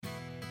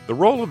The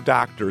role of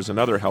doctors and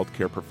other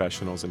healthcare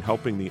professionals in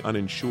helping the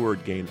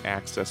uninsured gain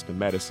access to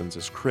medicines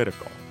is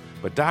critical,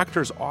 but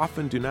doctors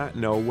often do not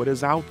know what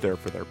is out there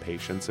for their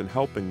patients in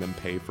helping them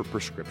pay for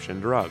prescription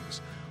drugs.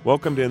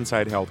 Welcome to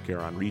Inside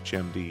Healthcare on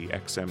ReachMD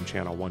XM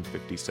Channel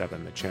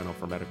 157, the channel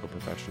for medical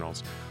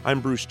professionals. I'm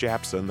Bruce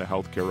Japson, the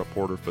healthcare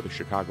reporter for the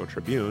Chicago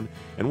Tribune,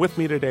 and with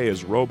me today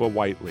is Roba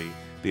Whiteley,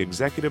 the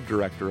executive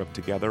director of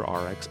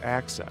TogetherRx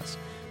Access.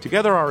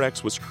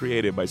 TogetherRx was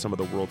created by some of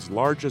the world's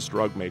largest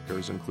drug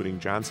makers, including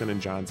Johnson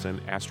 &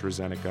 Johnson,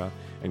 AstraZeneca,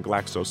 and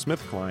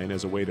GlaxoSmithKline,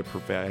 as a way to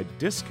provide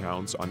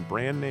discounts on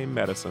brand-name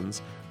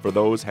medicines for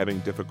those having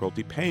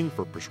difficulty paying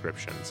for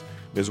prescriptions.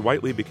 Ms.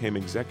 Whiteley became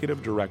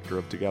executive director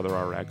of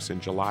TogetherRx in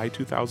July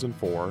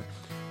 2004,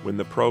 when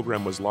the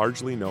program was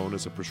largely known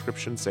as a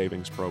prescription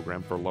savings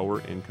program for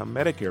lower-income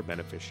Medicare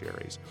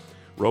beneficiaries.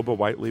 Roba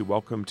Whiteley,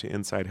 welcome to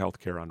Inside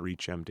Healthcare on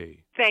ReachMD.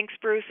 Thanks,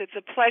 Bruce. It's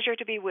a pleasure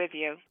to be with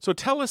you. So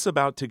tell us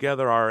about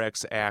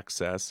TogetherRx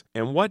Access,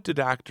 and what do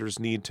doctors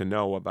need to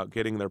know about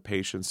getting their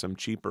patients some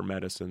cheaper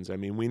medicines? I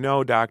mean, we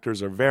know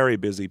doctors are very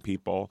busy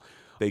people.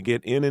 They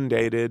get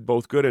inundated,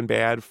 both good and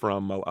bad,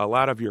 from a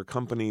lot of your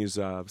company's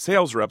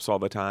sales reps all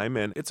the time,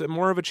 and it's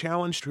more of a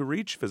challenge to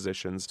reach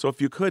physicians. So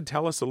if you could,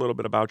 tell us a little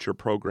bit about your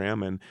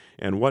program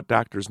and what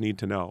doctors need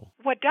to know.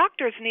 What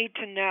doctors need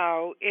to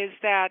know is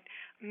that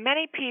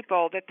many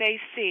people that they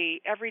see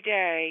every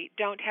day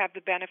don't have the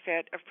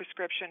benefit of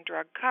prescription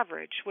drug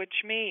coverage,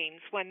 which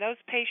means when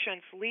those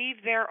patients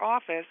leave their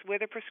office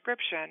with a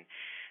prescription,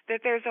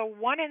 that there's a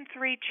 1 in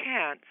 3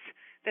 chance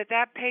that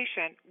that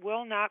patient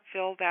will not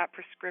fill that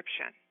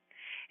prescription.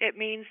 It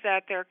means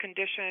that their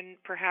condition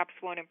perhaps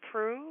won't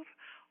improve,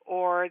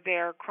 or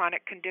their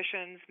chronic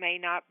conditions may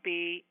not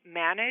be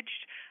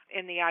managed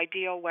in the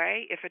ideal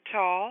way, if at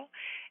all,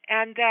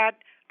 and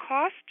that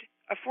cost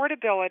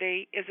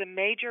affordability is a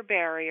major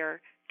barrier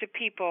to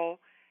people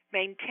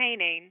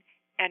maintaining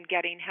and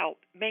getting help,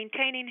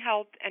 maintaining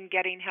health and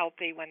getting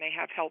healthy when they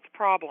have health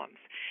problems.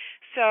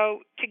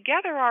 So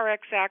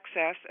TogetherRx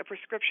Access, a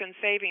prescription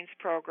savings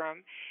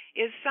program,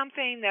 is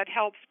something that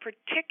helps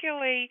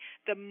particularly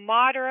the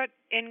moderate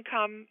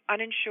income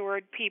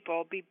uninsured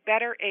people be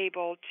better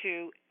able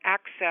to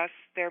access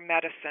their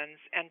medicines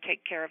and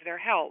take care of their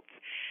health.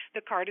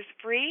 The card is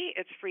free,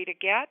 it's free to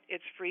get,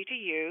 it's free to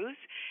use,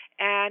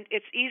 and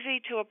it's easy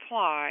to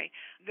apply.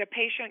 The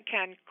patient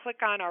can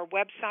click on our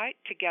website,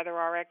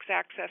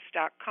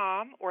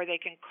 togetherrxaccess.com, or they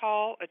can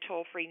call a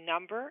toll-free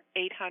number,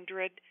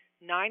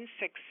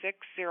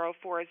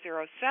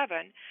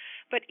 800-966-0407.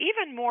 But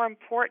even more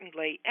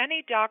importantly,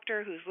 any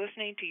doctor who's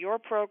listening to your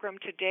program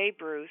today,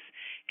 Bruce,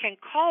 can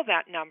call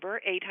that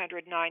number,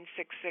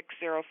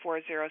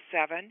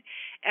 800-966-0407,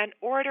 and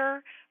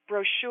order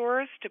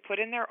brochures to put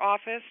in their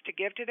office to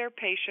give to their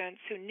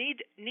patients who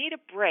need a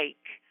break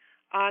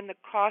on the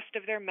cost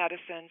of their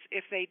medicines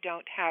if they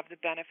don't have the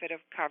benefit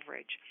of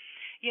coverage.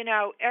 You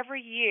know,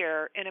 every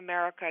year in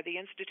America, the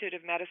Institute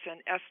of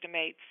Medicine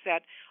estimates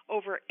that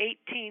over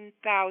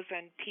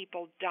 18,000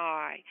 people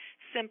die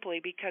simply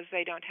because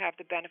they don't have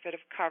the benefit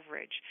of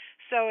coverage.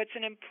 So it's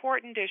an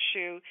important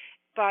issue,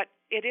 but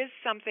it is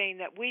something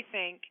that we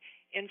think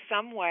in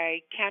some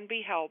way can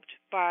be helped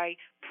by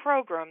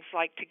programs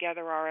like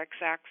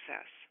TogetherRx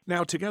Access.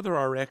 Now,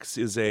 TogetherRx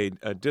is a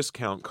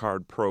discount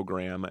card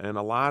program, and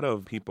a lot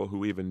of people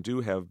who even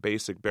do have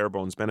basic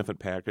bare-bones benefit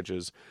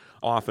packages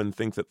often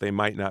think that they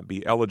might not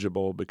be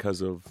eligible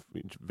because of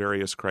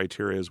various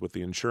criteria with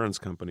the insurance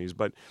companies.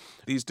 But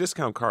these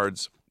discount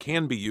cards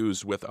can be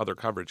used with other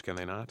coverage, can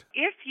they not?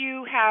 If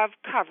you have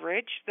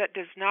coverage that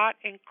does not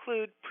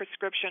include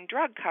prescription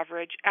drug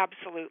coverage,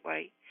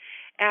 absolutely.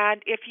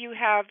 And if you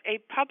have a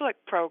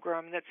public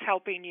program that's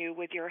helping you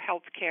with your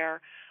health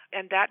care,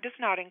 and that does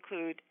not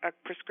include a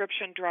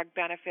prescription drug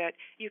benefit,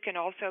 you can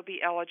also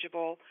be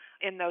eligible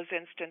in those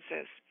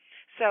instances.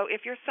 So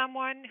if you're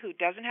someone who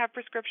doesn't have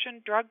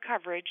prescription drug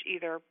coverage,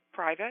 either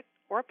private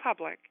or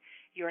public,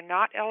 you're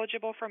not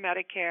eligible for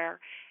Medicare,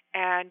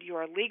 and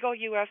you're a legal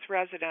U.S.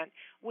 resident,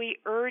 we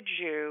urge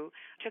you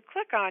to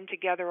click on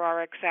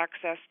TogetherRx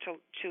Access to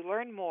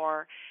learn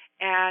more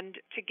and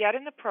to get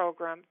in the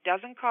program.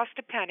 Doesn't cost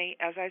a penny.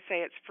 As I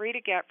say, it's free to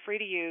get, free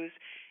to use.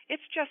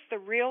 It's just the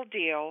real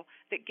deal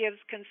that gives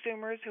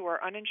consumers who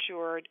are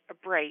uninsured a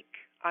break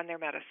on their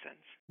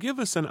medicines. Give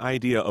us an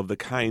idea of the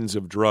kinds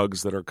of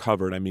drugs that are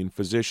covered. I mean,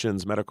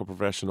 physicians, medical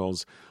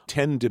professionals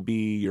tend to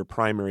be your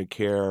primary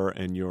care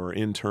and your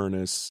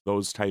internists,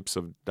 those types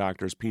of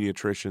doctors,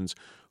 pediatricians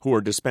who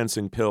are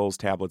dispensing pills,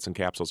 tablets, and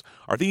capsules.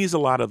 Are these a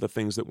lot of the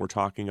things that we're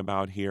talking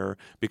about here?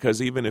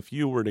 Because even if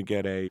you were to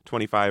get a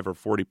 25 or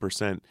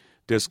 40%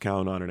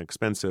 discount on an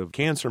expensive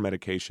cancer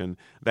medication,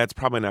 that's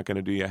probably not going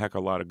to do you a heck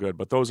of a lot of good.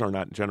 But those are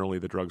not generally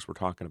the drugs we're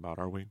talking about,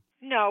 are we?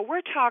 No,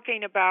 we're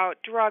talking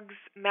about drugs,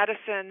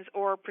 medicines,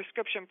 or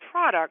prescription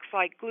products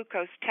like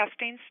glucose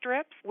testing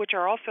strips, which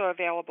are also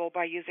available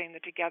by using the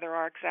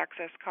TogetherRx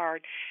Access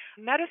card.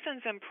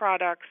 Medicines and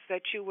products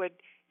that you would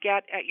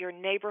get at your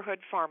neighborhood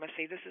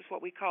pharmacy. This is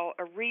what we call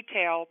a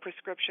retail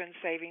prescription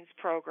savings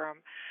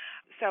program.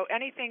 So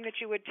anything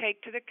that you would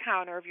take to the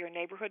counter of your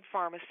neighborhood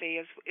pharmacy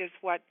is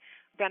what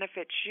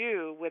benefits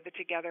you with the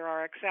Together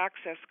Rx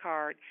Access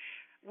card.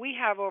 We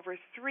have over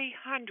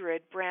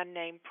 300 brand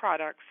name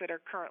products that are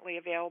currently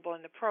available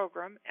in the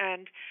program,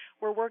 and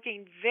we're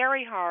working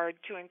very hard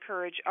to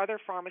encourage other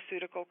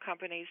pharmaceutical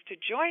companies to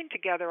join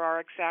Together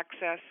Rx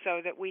Access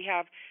so that we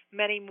have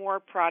many more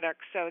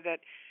products so that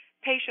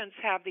patients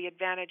have the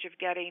advantage of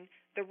getting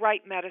the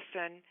right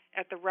medicine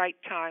at the right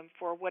time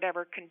for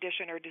whatever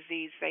condition or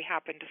disease they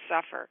happen to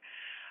suffer.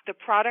 The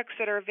products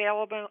that are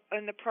available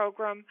in the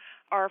program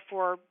are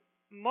for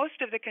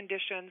most of the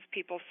conditions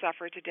people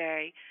suffer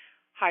today: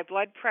 high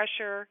blood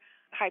pressure,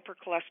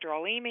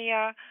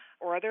 hypercholesterolemia,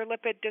 or other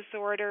lipid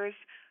disorders,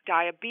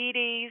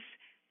 diabetes,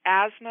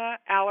 asthma,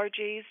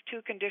 allergies,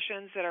 two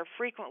conditions that are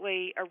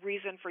frequently a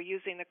reason for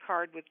using the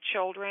card with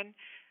children,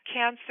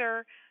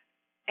 cancer,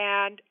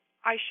 and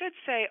I should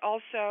say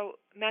also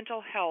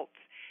mental health.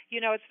 You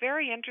know, it's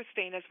very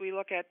interesting as we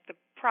look at the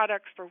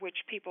products for which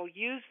people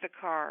use the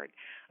card.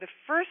 The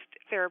first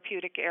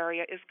therapeutic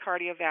area is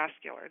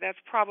cardiovascular. That's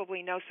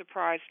probably no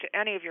surprise to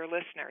any of your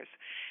listeners.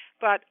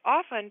 But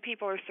often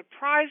people are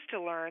surprised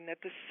to learn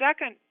that the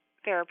second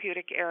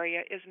therapeutic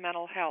area is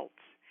mental health.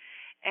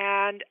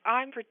 And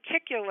I'm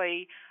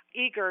particularly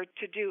eager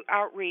to do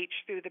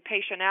outreach through the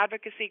patient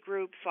advocacy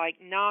groups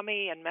like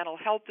NAMI and mental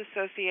health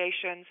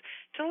associations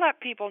to let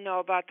people know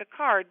about the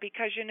card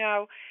because, you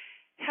know,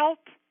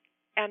 health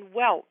and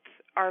wealth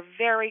are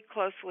very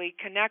closely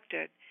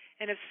connected.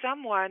 And if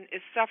someone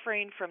is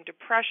suffering from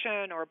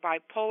depression or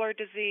bipolar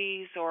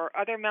disease or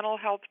other mental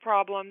health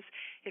problems,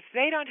 if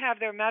they don't have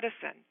their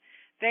medicine,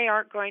 they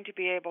aren't going to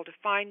be able to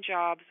find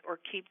jobs or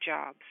keep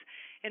jobs.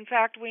 In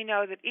fact, we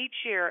know that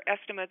each year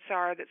estimates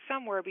are that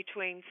somewhere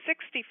between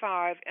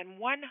 $65 and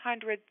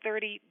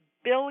 $130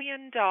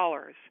 billion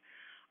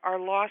are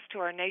lost to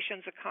our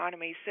nation's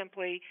economy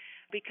simply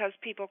because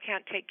people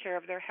can't take care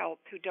of their health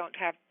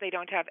they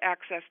don't have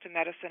access to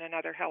medicine and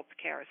other health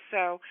care.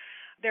 So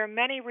there are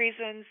many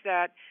reasons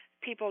that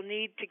people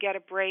need to get a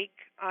break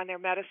on their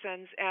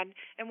medicines, and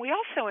we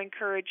also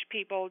encourage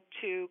people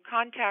to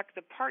contact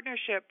the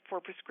Partnership for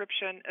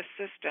Prescription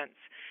Assistance,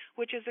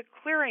 which is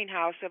a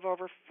clearinghouse of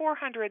over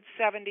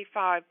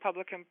 475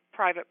 public and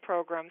private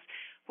programs,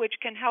 which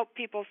can help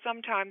people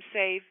sometimes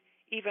save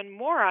even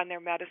more on their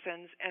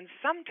medicines and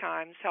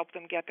sometimes help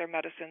them get their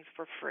medicines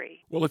for free.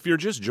 Well, if you're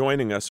just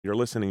joining us, you're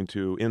listening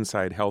to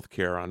Inside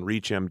Healthcare on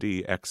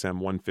ReachMD XM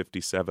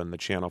 157, the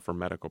channel for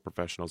medical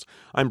professionals.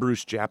 I'm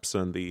Bruce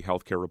Japson, the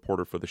healthcare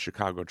reporter for the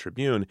Chicago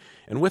Tribune,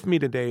 and with me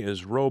today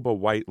is Roba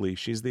Whiteley.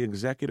 She's the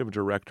executive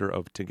director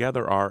of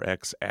Together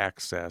Rx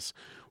Access,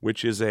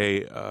 which is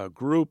a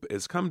group,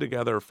 has come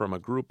together from a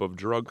group of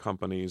drug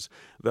companies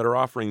that are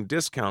offering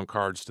discount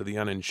cards to the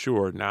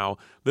uninsured. Now,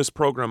 this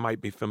program might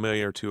be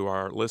familiar to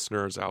our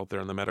listeners out there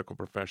in the medical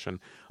profession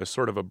as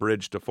sort of a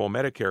bridge to full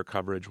Medicare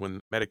coverage when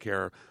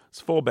Medicare's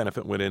full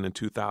benefit went in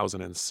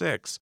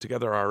 2006.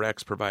 Together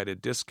Rx provided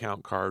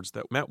discount cards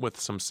that met with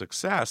some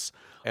success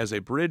as a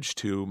bridge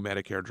to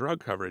Medicare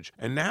drug coverage.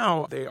 And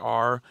now they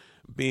are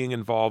being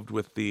involved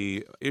with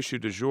the issue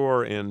du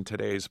jour in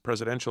today's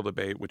presidential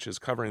debate, which is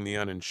covering the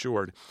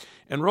uninsured.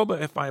 And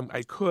Roba, if I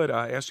could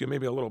ask you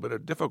maybe a little bit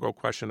of a difficult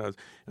question,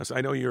 as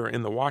I know you're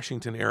in the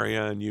Washington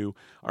area and you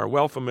are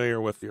well familiar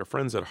with your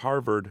friends at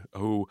Harvard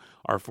who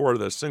are for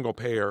the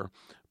single-payer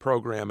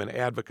program and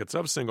advocates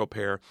of single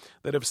payer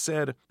that have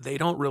said they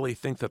don't really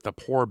think that the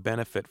poor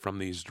benefit from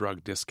these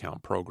drug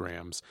discount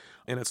programs,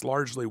 and it's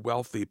largely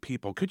wealthy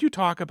people. Could you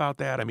talk about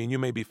that? I mean, you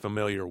may be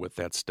familiar with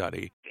that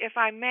study. If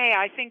I may,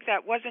 I think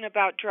that wasn't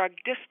about drug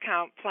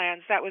discount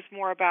plans. That was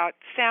more about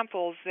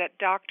samples that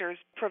doctors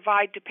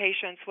provide to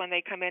patients when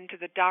they come into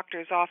the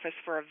doctor's office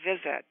for a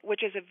visit,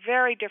 which is a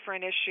very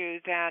different issue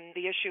than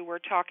the issue we're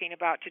talking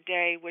about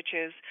today, which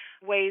is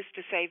ways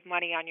to save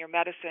money on your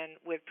medicine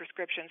with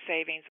prescription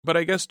savings. But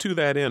I guess to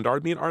that end,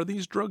 are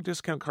these drug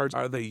discount cards,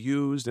 are they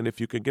used? And if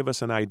you could give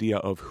us an idea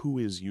of who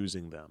is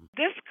using them.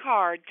 This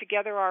card,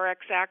 Together Rx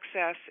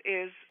Access,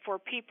 is for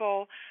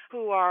people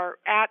who are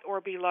at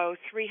or below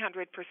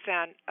 300%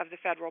 of the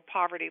federal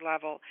poverty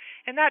level.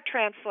 And that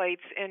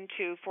translates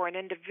into, for an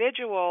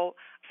individual,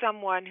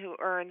 someone who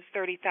earns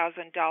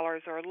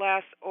 $30,000 or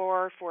less,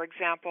 or, for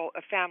example,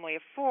 a family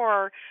of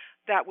four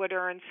that would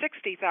earn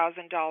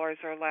 $60,000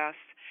 or less.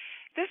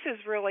 This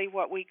is really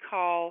what we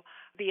call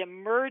the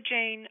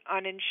emerging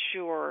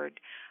uninsured.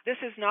 This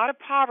is not a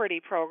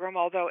poverty program,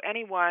 although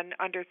anyone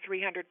under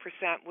 300%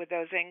 with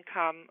those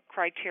income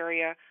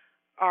criteria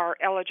are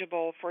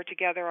eligible for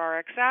Together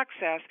Rx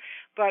Access.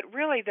 But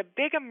really the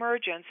big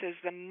emergence is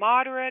the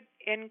moderate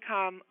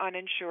income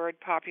uninsured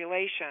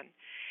population.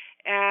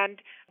 And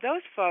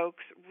those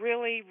folks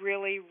really,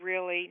 really,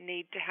 really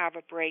need to have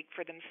a break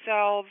for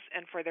themselves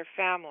and for their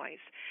families.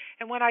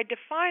 And when I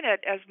define it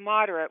as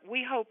moderate,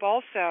 we hope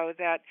also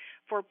that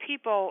for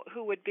people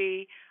who would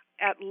be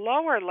at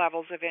lower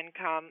levels of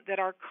income, that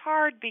our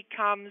card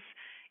becomes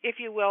if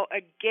you will,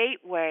 a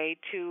gateway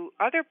to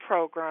other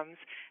programs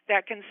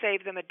that can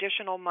save them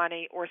additional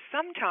money or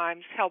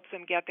sometimes help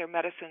them get their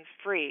medicines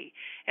free.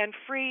 And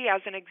free,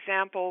 as an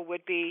example,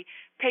 would be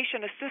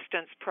patient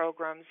assistance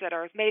programs that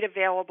are made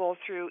available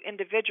through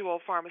individual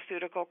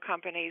pharmaceutical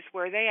companies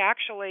where they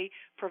actually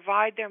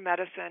provide their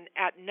medicine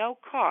at no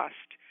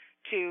cost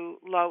to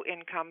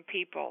low-income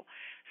people.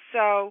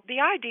 So the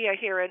idea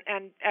here,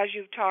 and as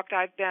you've talked,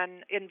 I've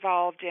been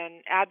involved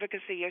in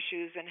advocacy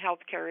issues and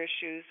healthcare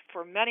issues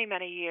for many,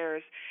 many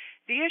years.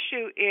 The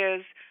issue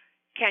is,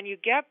 can you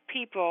get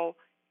people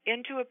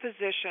into a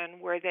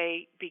position where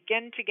they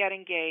begin to get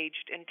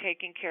engaged in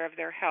taking care of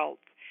their health?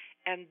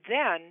 And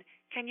then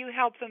can you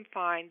help them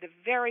find the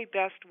very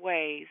best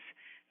ways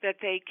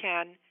that they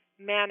can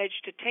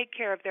manage to take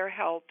care of their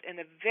health in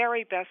the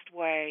very best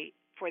way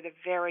for the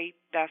very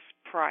best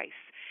price?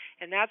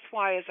 And that's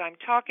why, as I'm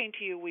talking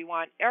to you, we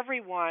want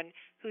everyone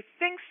who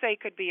thinks they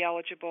could be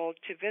eligible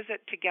to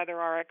visit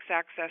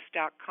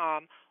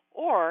TogetherRxAccess.com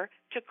or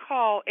to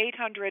call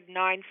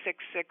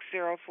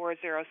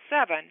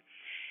 800-966-0407.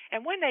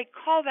 And when they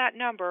call that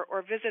number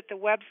or visit the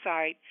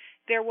website,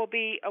 there will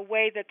be a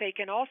way that they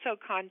can also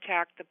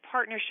contact the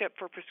Partnership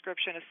for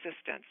Prescription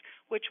Assistance,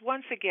 which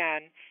once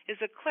again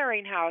is a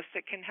clearinghouse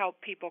that can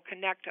help people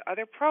connect to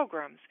other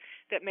programs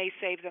that may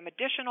save them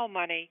additional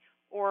money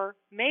or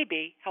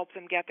maybe help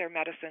them get their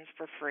medicines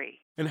for free.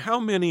 And how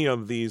many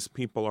of these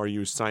people are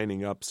you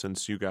signing up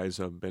since you guys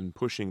have been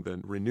pushing the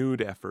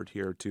renewed effort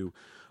here to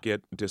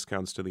get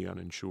discounts to the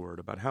uninsured?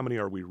 About how many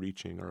are we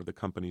reaching, or are the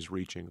companies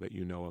reaching that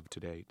you know of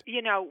to date?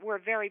 You know, we're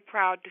very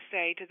proud to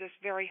say to this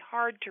very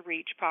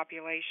hard-to-reach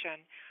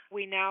population,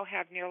 we now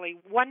have nearly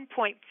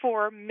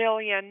 1.4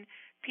 million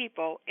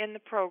people in the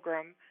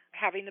program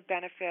having the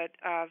benefit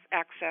of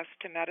access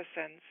to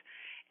medicines.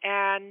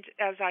 And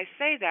as I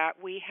say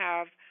that, we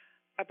have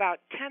about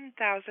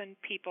 10,000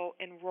 people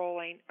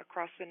enrolling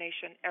across the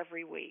nation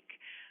every week,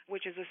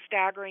 which is a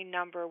staggering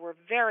number. We're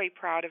very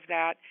proud of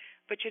that.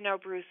 But you know,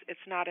 Bruce,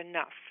 it's not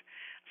enough.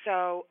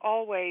 So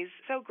always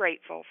so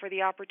grateful for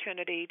the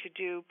opportunity to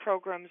do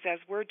programs as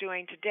we're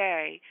doing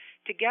today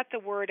to get the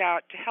word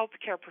out to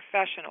healthcare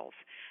professionals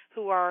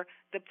who are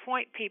the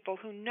point people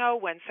who know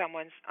when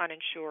someone's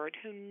uninsured,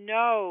 who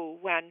know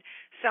when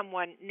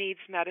someone needs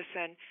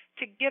medicine,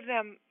 to give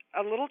them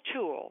a little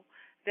tool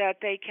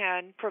that they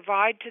can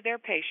provide to their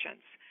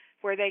patients,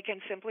 where they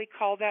can simply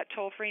call that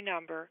toll-free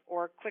number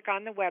or click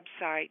on the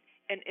website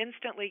and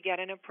instantly get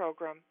in a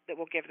program that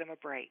will give them a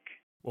break.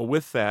 Well,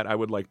 with that, I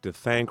would like to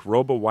thank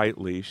Roba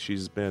Whiteley.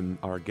 She's been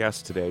our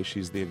guest today.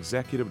 She's the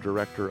Executive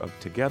Director of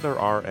Together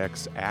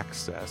Rx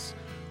Access,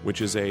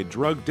 which is a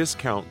drug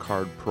discount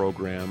card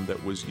program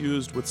that was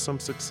used with some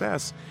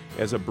success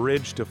as a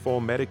bridge to full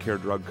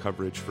Medicare drug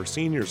coverage for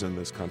seniors in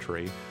this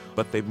country.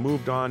 But they've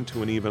moved on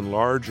to an even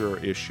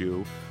larger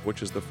issue,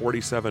 which is the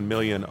 47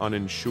 million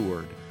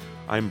uninsured.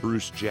 I'm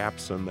Bruce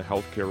Japsen, the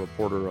healthcare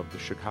reporter of the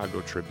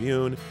Chicago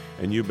Tribune,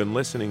 and you've been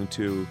listening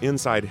to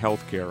Inside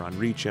Healthcare on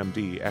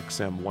ReachMD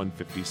XM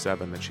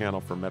 157, the channel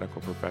for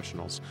medical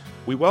professionals.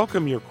 We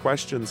welcome your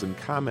questions and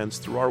comments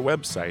through our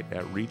website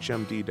at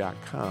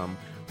reachmd.com,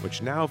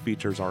 which now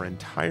features our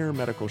entire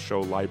medical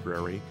show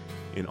library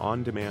in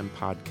on-demand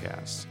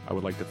podcasts. I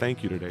would like to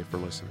thank you today for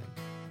listening.